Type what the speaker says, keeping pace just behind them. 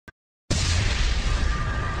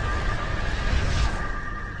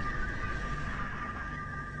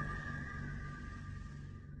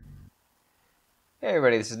Hey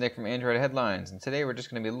everybody, this is Nick from Android Headlines, and today we're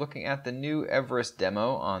just going to be looking at the new Everest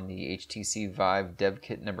demo on the HTC Vive Dev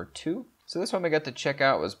Kit number 2. So this one we got to check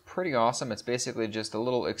out was pretty awesome. It's basically just a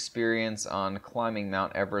little experience on climbing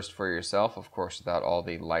Mount Everest for yourself, of course without all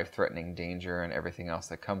the life-threatening danger and everything else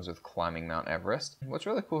that comes with climbing Mount Everest. What's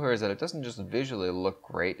really cool here is that it doesn't just visually look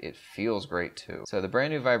great, it feels great too. So the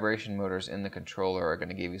brand new vibration motors in the controller are going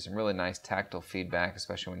to give you some really nice tactile feedback,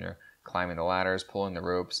 especially when you're climbing the ladders, pulling the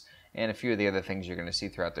ropes, and a few of the other things you're going to see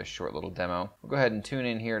throughout this short little demo. We'll go ahead and tune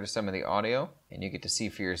in here to some of the audio, and you get to see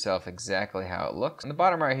for yourself exactly how it looks. On the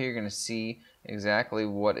bottom right here, you're going to see exactly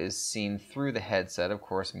what is seen through the headset, of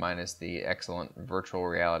course, minus the excellent virtual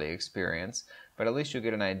reality experience, but at least you'll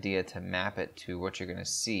get an idea to map it to what you're going to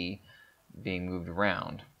see being moved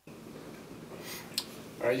around.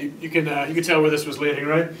 All right, you can tell where this was leading,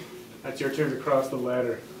 right? That's your turn to cross the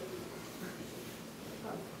ladder.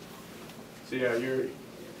 So yeah,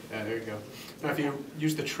 there you go. Now if you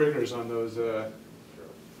use the triggers on those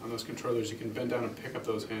controllers, you can bend down and pick up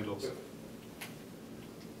those handles.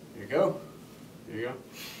 There you go. There you go.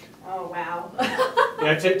 Oh wow.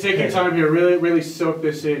 Yeah, take your time here. Really soak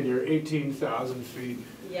this in. You're 18,000 feet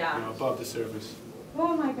above the surface.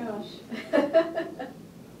 Oh my gosh.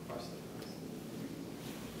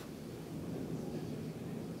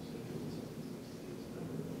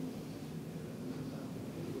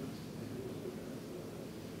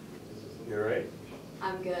 You all right?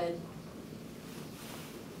 I'm good.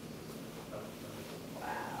 Wow.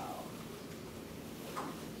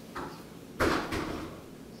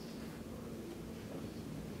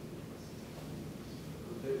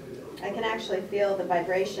 I can actually feel the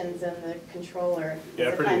vibrations in the controller.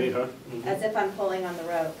 Yeah, pretty neat, huh? Mm-hmm. As if I'm pulling on the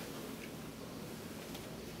rope.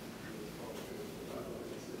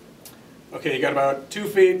 Okay, you got about 2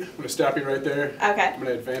 feet. I'm going to stop you right there. Okay. I'm going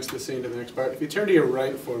to advance the scene to the next part. If you turn to your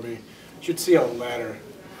right for me, you should see a ladder.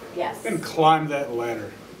 Yes. And climb that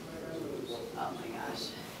ladder. Oh my gosh.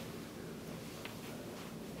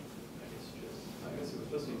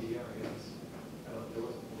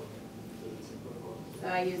 So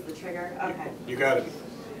I use the trigger? Okay. You got it.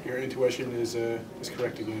 Your intuition is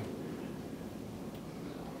correct again.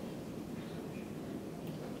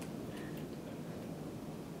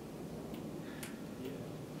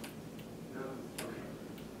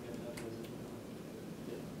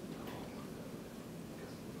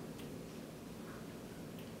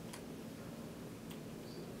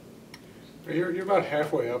 You're about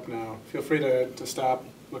halfway up now. Feel free to stop,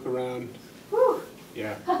 look around. Whew.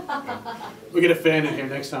 Yeah. We'll get a fan in here.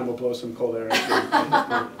 Next time we'll blow some cold air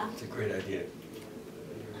out. It's a great idea.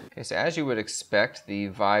 Okay, so as you would expect, the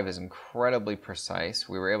Vive is incredibly precise.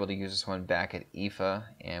 We were able to use this one back at IFA,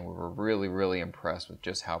 and we were really impressed with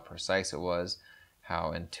just how precise it was,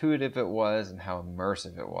 how intuitive it was, and how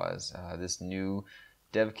immersive it was. This new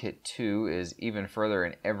Dev Kit 2 is even further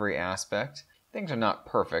in every aspect. Things are not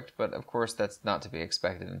perfect, but of course that's not to be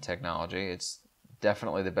expected in technology. It's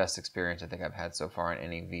definitely the best experience I think I've had so far in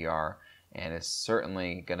any VR, and it's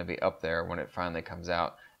certainly going to be up there when it finally comes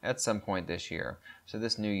out at some point this year. So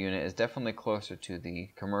this new unit is definitely closer to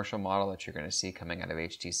the commercial model that you're going to see coming out of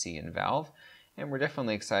HTC and Valve, and we're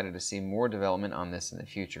definitely excited to see more development on this in the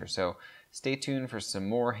future. So stay tuned for some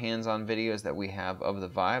more hands-on videos that we have of the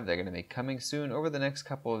Vive. They're going to be coming soon over the next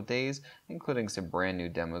couple of days, including some brand new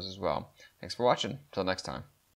demos as well. Thanks for watching. Until next time.